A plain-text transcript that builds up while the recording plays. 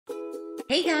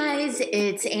Hey guys,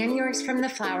 it's Ann Yorks from the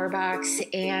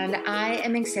Flourbox, and I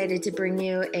am excited to bring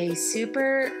you a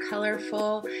super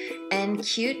colorful and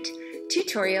cute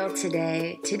tutorial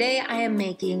today. Today I am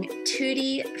making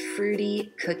tutti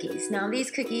frutti cookies. Now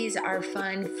these cookies are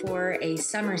fun for a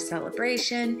summer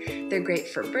celebration. They're great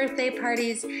for birthday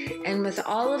parties, and with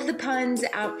all of the puns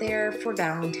out there for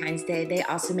Valentine's Day, they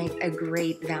also make a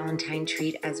great Valentine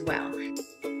treat as well.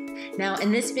 Now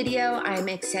in this video, I'm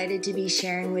excited to be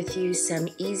sharing with you some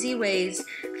easy ways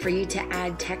for you to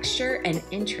add texture and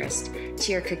interest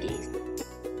to your cookies.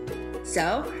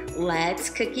 So let's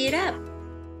cookie it up.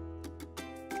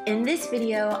 In this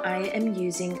video, I am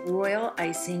using royal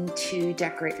icing to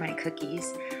decorate my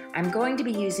cookies. I'm going to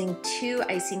be using two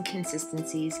icing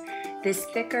consistencies, this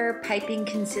thicker piping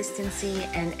consistency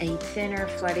and a thinner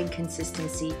flooding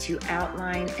consistency to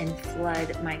outline and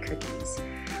flood my cookies.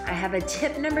 I have a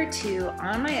tip number 2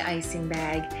 on my icing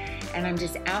bag, and I'm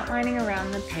just outlining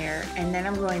around the pear, and then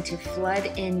I'm going to flood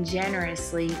in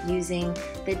generously using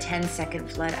the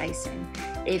 10-second flood icing.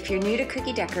 If you're new to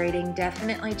cookie decorating,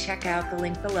 definitely check out the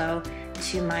link below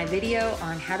to my video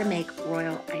on how to make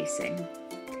royal icing.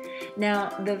 Now,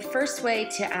 the first way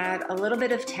to add a little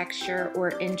bit of texture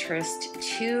or interest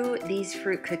to these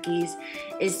fruit cookies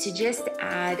is to just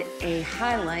add a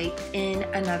highlight in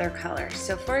another color.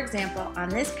 So for example, on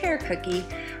this pear cookie,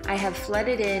 I have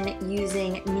flooded in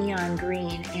using neon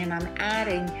green, and I'm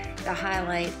adding the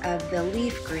highlight of the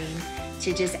leaf green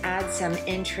to just add some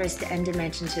interest and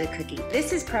dimension to the cookie.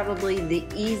 This is probably the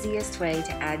easiest way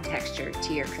to add texture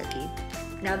to your cookie.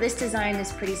 Now this design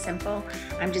is pretty simple.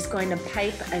 I'm just going to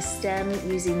pipe a stem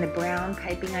using the brown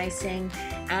piping icing,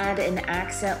 add an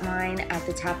accent line at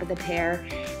the top of the pear,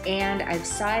 and I've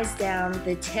sized down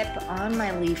the tip on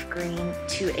my leaf green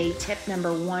to a tip number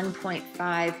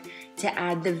 1.5 to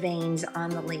add the veins on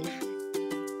the leaf.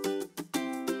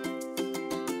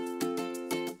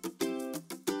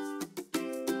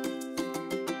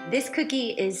 This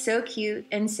cookie is so cute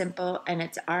and simple, and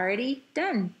it's already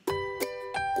done.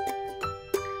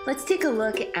 Let's take a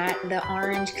look at the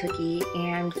orange cookie,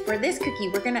 and for this cookie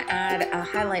we're going to add a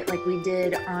highlight like we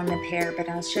did on the pear, but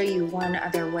I'll show you one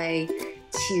other way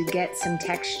to get some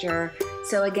texture.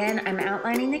 So again, I'm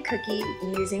outlining the cookie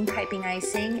using piping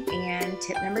icing and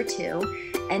tip number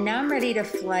 2, and now I'm ready to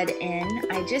flood in.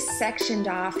 I just sectioned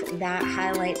off that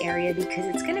highlight area because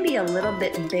it's going to be a little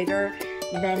bit bigger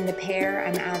than the pear.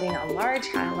 I'm adding a large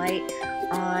highlight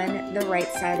on the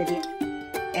right side of the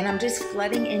and I'm just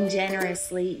flooding in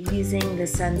generously using the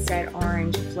sunset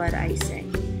orange flood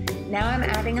icing. Now I'm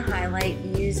adding a highlight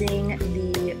using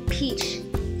the peach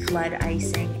flood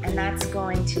icing, and that's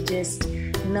going to just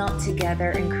melt together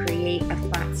and create a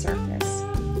flat surface.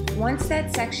 Once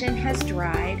that section has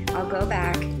dried, I'll go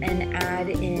back and add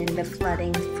in the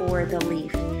flooding for the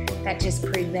leaf. That just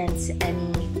prevents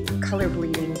any color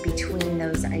bleeding between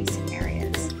those icing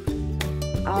areas.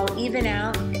 I'll even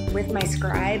out with my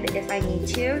scribe if I need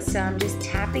to, so I'm just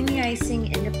tapping the icing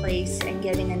into place and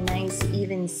getting a nice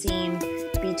even seam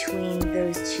between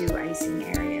those two icing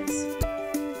areas.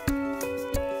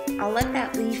 I'll let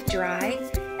that leaf dry,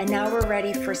 and now we're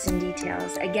ready for some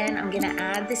details. Again, I'm going to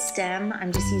add the stem.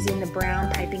 I'm just using the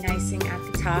brown piping icing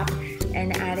at the top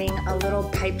and adding a little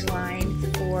piped line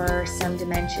for some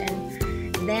dimension.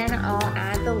 Then I'll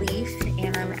add the leaf,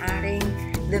 and I'm adding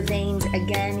the veins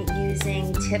again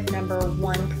using tip number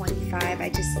 1.5. I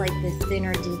just like the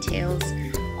thinner details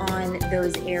on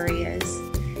those areas.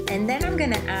 And then I'm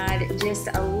going to add just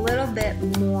a little bit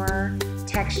more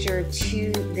texture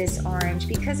to this orange.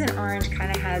 Because an orange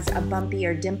kind of has a bumpy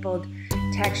or dimpled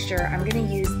texture, I'm going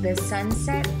to use the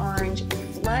sunset orange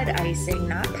flood icing,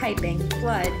 not piping,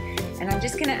 flood. And I'm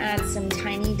just going to add some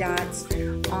tiny dots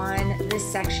on this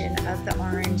section of the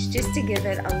orange just to give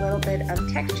it a little bit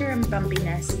of texture and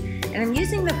bumpiness. And I'm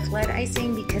using the flood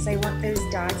icing because I want those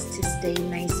dots to stay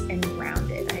nice and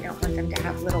rounded. I don't want them to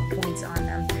have little points on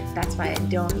them. That's why I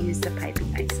don't use the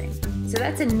piping icing. So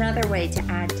that's another way to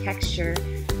add texture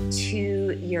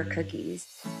to your cookies.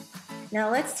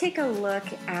 Now let's take a look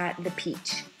at the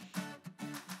peach.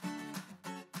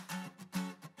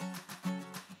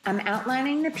 I'm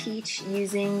outlining the peach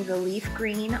using the leaf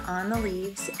green on the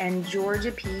leaves and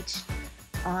Georgia peach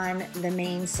on the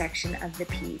main section of the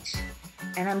peach.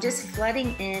 And I'm just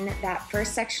flooding in that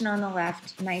first section on the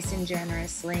left nice and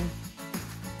generously.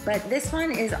 But this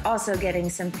one is also getting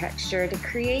some texture to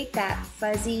create that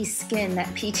fuzzy skin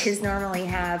that peaches normally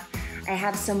have. I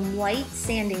have some white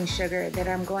sanding sugar that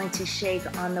I'm going to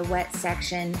shake on the wet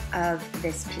section of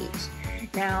this peach.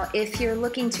 Now, if you're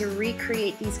looking to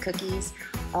recreate these cookies,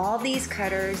 all these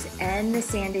cutters and the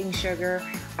sanding sugar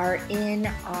are in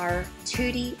our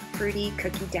Tutti Frutti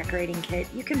Cookie Decorating Kit.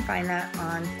 You can find that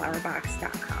on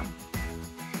Flourbox.com.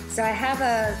 So I have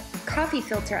a coffee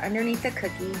filter underneath the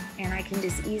cookie, and I can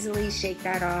just easily shake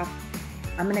that off.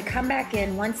 I'm gonna come back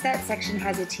in. Once that section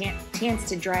has a chance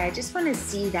to dry, I just wanna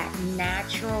see that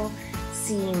natural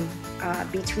seam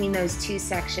between those two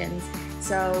sections.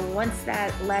 So once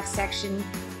that left section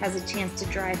has a chance to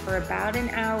dry for about an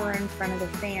hour in front of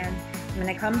the fan, I'm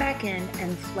gonna come back in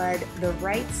and flood the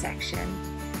right section,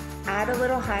 add a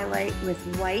little highlight with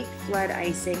white flood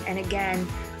icing, and again,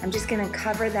 I'm just gonna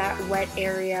cover that wet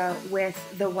area with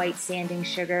the white sanding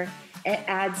sugar. It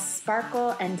adds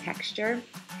sparkle and texture.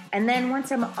 And then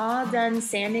once I'm all done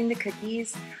sanding the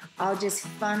cookies, I'll just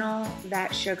funnel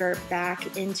that sugar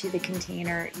back into the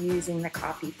container using the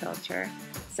coffee filter.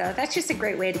 So that's just a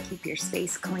great way to keep your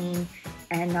space clean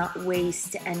and not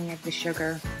waste any of the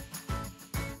sugar.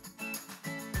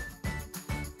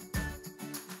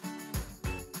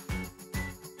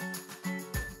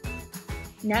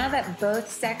 Now that both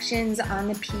sections on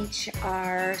the peach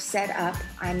are set up,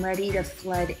 I'm ready to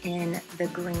flood in the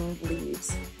green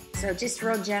leaves. So just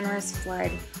real generous flood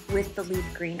with the leaf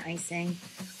green icing.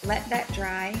 Let that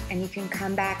dry and you can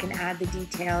come back and add the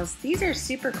details. These are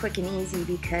super quick and easy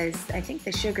because I think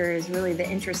the sugar is really the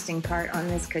interesting part on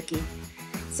this cookie.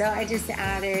 So I just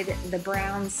added the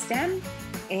brown stem,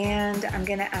 and I'm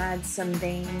gonna add some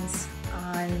veins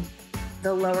on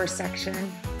the lower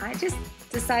section. I just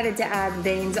decided to add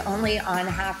veins only on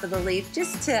half of the leaf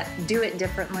just to do it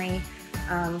differently,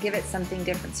 give it something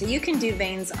different. So you can do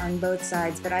veins on both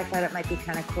sides, but I thought it might be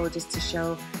kind of cool just to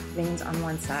show veins on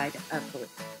one side of the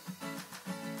leaf.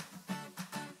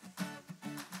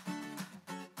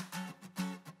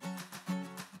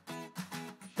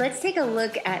 Let's take a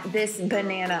look at this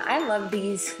banana. I love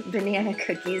these banana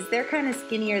cookies. They're kind of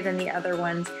skinnier than the other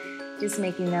ones, just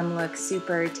making them look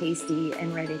super tasty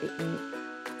and ready to eat.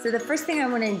 So the first thing I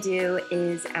want to do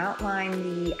is outline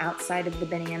the outside of the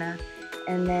banana,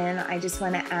 and then I just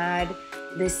want to add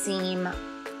the seam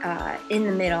in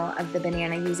the middle of the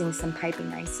banana using some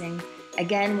piping icing.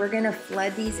 Again, we're going to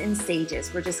flood these in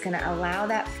stages. We're just going to allow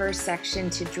that first section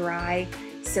to dry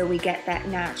so we get that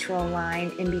natural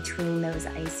line in between those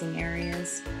icing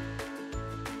areas.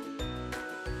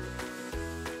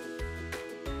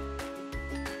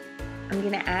 I'm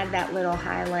going to add that little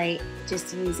highlight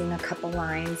just using a couple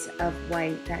lines of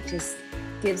white. That just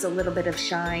gives a little bit of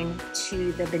shine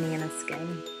to the banana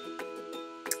skin.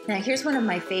 Now here's one of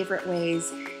my favorite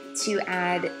ways to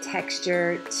add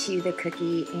texture to the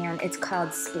cookie, and it's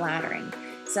called splattering.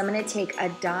 So I'm going to take a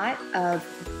dot of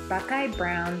Buckeye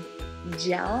Brown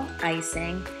gel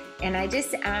icing, and I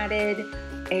just added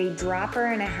a dropper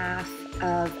and a half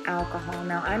of alcohol.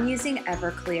 Now I'm using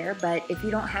Everclear, but if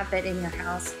you don't have that in your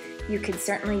house, you could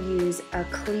certainly use a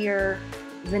clear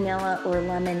vanilla or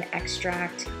lemon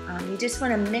extract. You just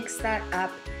want to mix that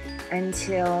up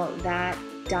until that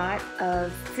dot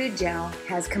of food gel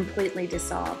has completely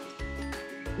dissolved.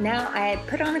 Now I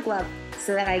put on a glove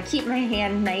so that I keep my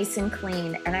hand nice and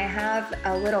clean, and I have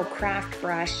a little craft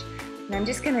brush, and I'm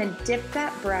just going to dip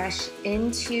that brush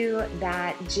into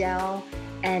that gel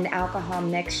and alcohol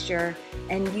mixture,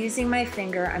 and using my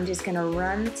finger, I'm just going to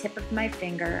run the tip of my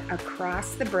finger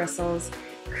across the bristles,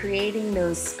 creating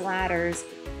those splatters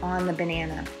on the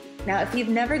banana. Now, if you've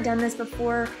never done this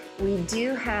before, we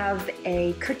do have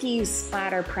a cookie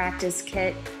splatter practice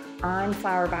kit on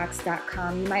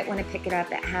Flourbox.com. You might want to pick it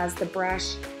up. It has the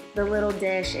brush, the little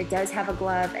dish, it does have a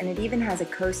glove, and it even has a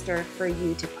coaster for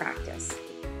you to practice.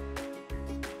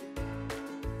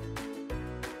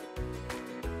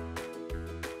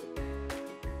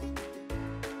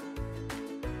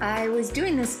 I was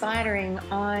doing the splattering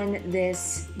on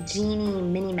this Genie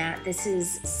mini mat. This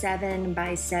is 7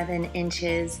 by 7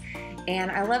 inches, and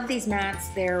I love these mats.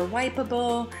 They're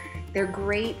wipeable. They're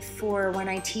great for when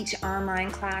I teach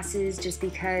online classes just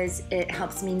because it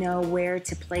helps me know where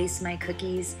to place my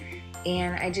cookies,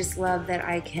 and I just love that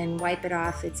I can wipe it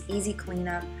off. It's easy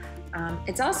cleanup.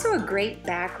 It's also a great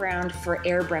background for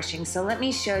airbrushing. So let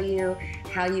me show you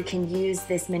how you can use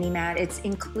this mini mat. It's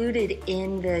included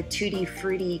in the Tutti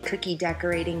Frutti Cookie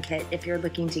Decorating Kit. If you're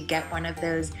looking to get one of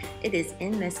those, it is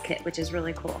in this kit, which is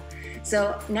really cool.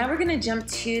 So now we're gonna jump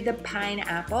to the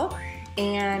pineapple,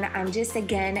 and I'm just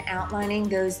again outlining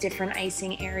those different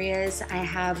icing areas. I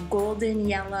have golden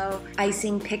yellow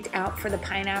icing picked out for the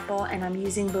pineapple, and I'm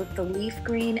using both the leaf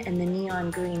green and the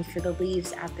neon green for the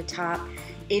leaves at the top.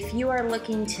 If you are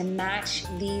looking to match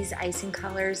these icing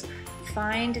colors,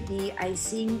 find the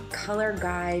icing color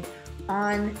guide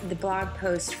on the blog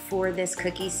post for this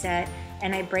cookie set,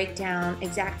 and I break down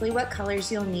exactly what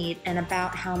colors you'll need and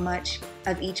about how much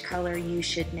of each color you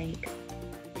should make.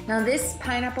 Now this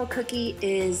pineapple cookie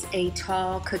is a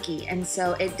tall cookie, and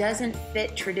so it doesn't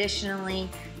fit traditionally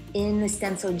in the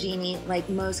stencil genie like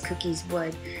most cookies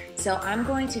would. So I'm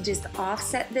going to just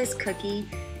offset this cookie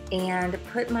and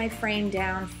put my frame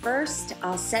down. First,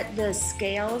 I'll set the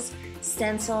scales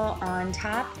stencil on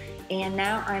top, and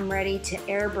now I'm ready to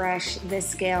airbrush the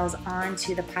scales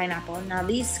onto the pineapple. Now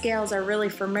these scales are really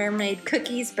for mermaid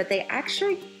cookies, but they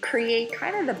actually create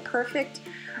kind of the perfect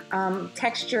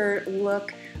texture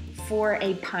look for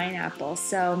a pineapple.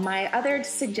 So my other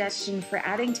suggestion for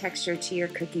adding texture to your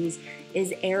cookies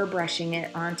is airbrushing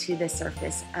it onto the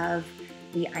surface of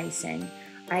the icing.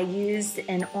 I used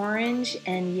an orange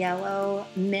and yellow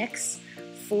mix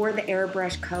for the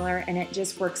airbrush color, and it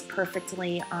just works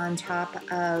perfectly on top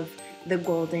of the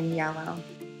golden yellow.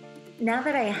 Now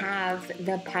that I have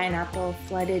the pineapple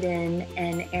flooded in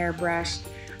and airbrushed,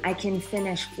 I can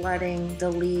finish flooding the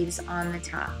leaves on the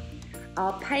top.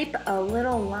 I'll pipe a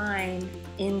little line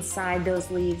inside those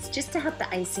leaves just to help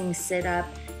the icing sit up.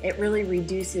 It really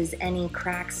reduces any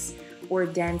cracks or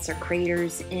dents or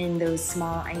craters in those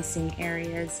small icing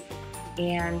areas.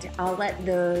 And I'll let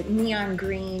the neon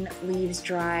green leaves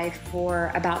dry for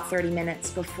about 30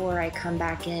 minutes before I come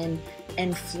back in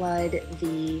and flood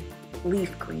the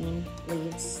leaf green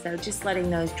leaves. So just letting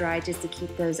those dry just to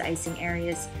keep those icing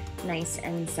areas nice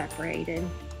and separated.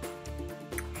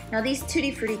 Now these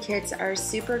Tutti Frutti kits are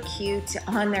super cute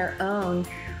on their own,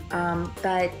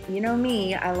 but you know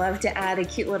me, I love to add a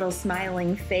cute little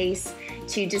smiling face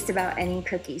to just about any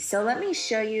cookie. So let me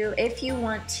show you, if you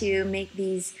want to make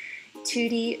these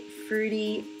Tutti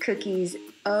Frutti cookies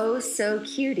oh so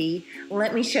cutie,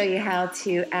 let me show you how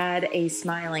to add a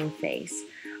smiling face.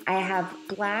 I have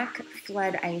black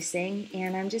flood icing,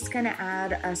 and I'm just gonna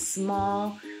add a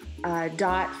small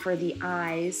dot for the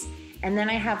eyes. And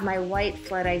then I have my white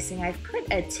flood icing. I've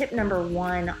put a tip number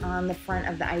 1 on the front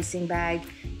of the icing bag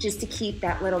just to keep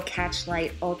that little catch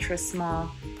light ultra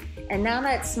small. And now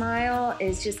that smile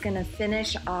is just gonna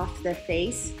finish off the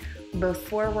face.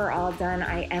 Before we're all done,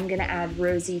 I am gonna add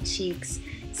rosy cheeks.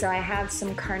 So I have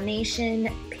some carnation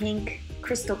pink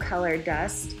crystal color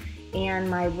dust and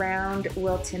my round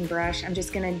Wilton brush. I'm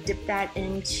just gonna dip that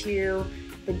into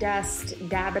the dust,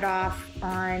 dab it off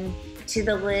on to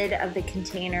the lid of the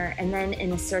container, and then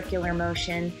in a circular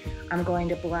motion, I'm going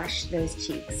to blush those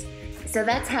cheeks. So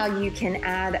that's how you can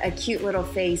add a cute little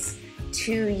face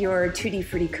to your Tutti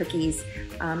Frutti cookies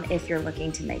if you're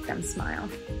looking to make them smile.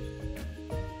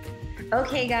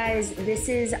 Okay guys, this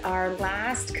is our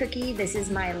last cookie. This is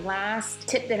my last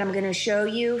tip that I'm gonna show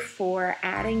you for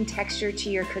adding texture to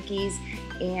your cookies,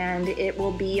 and it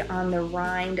will be on the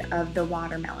rind of the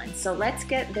watermelon. So let's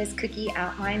get this cookie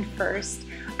outlined first.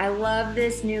 I love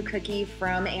this new cookie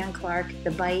from Ann Clark.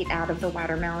 The bite out of the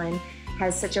watermelon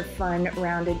has such a fun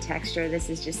rounded texture. This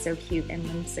is just so cute and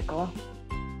whimsical.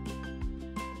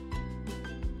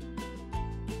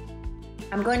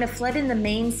 I'm going to flood in the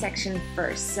main section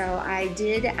first. So I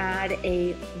did add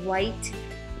a white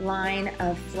line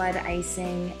of flood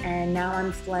icing, and now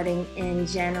I'm flooding in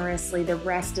generously the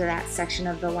rest of that section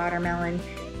of the watermelon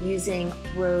using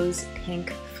rose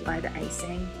pink flood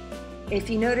icing. If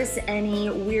you notice any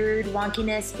weird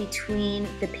wonkiness between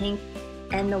the pink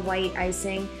and the white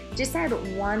icing, just add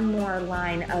one more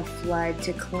line of flood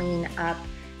to clean up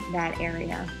that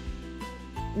area.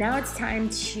 Now it's time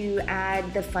to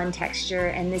add the fun texture,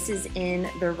 and this is in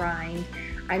the rind.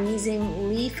 I'm using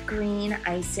leaf green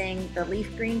icing, the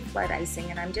leaf green flood icing,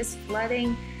 and I'm just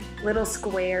flooding little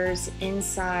squares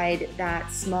inside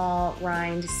that small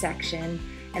rind section.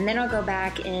 And then I'll go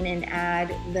back in and add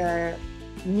the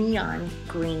neon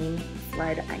green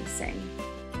flood icing.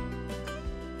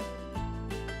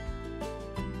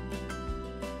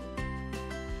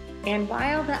 And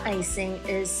while the icing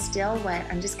is still wet,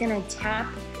 I'm just gonna tap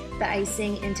the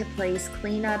icing into place,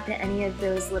 clean up any of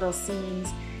those little seams,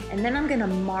 and then I'm gonna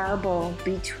marble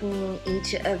between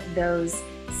each of those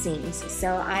seams.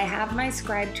 So I have my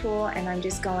scribe tool, and I'm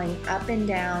just going up and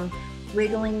down,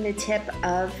 wiggling the tip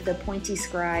of the pointy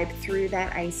scribe through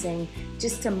that icing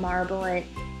just to marble it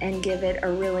and give it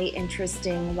a really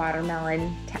interesting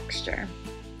watermelon texture.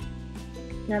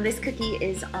 Now this cookie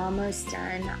is almost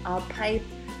done. I'll pipe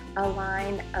a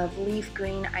line of leaf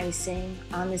green icing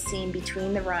on the seam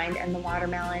between the rind and the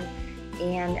watermelon,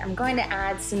 and I'm going to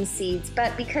add some seeds,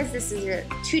 but because this is a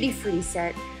Tutti Frutti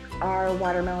set, our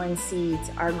watermelon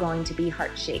seeds are going to be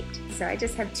heart-shaped. So I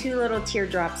just have 2 little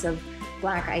teardrops of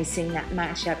black icing that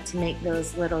match up to make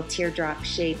those little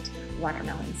teardrop-shaped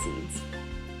watermelon seeds.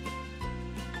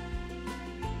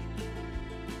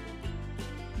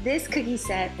 This cookie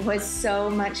set was so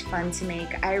much fun to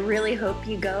make. I really hope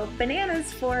you go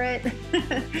bananas for it.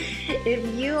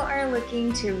 If you are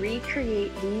looking to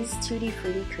recreate these Tutti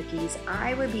Frutti cookies,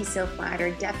 I would be so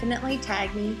flattered. Definitely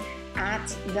tag me at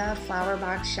the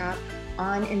Flourbox shop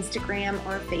on Instagram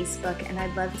or Facebook, and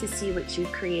I'd love to see what you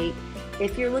create.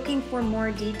 If you're looking for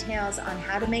more details on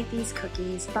how to make these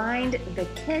cookies, find the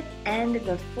kit and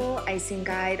the full icing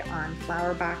guide on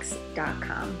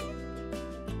flourbox.com.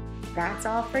 That's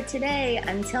all for today.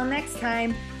 Until next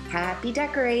time, happy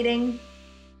decorating!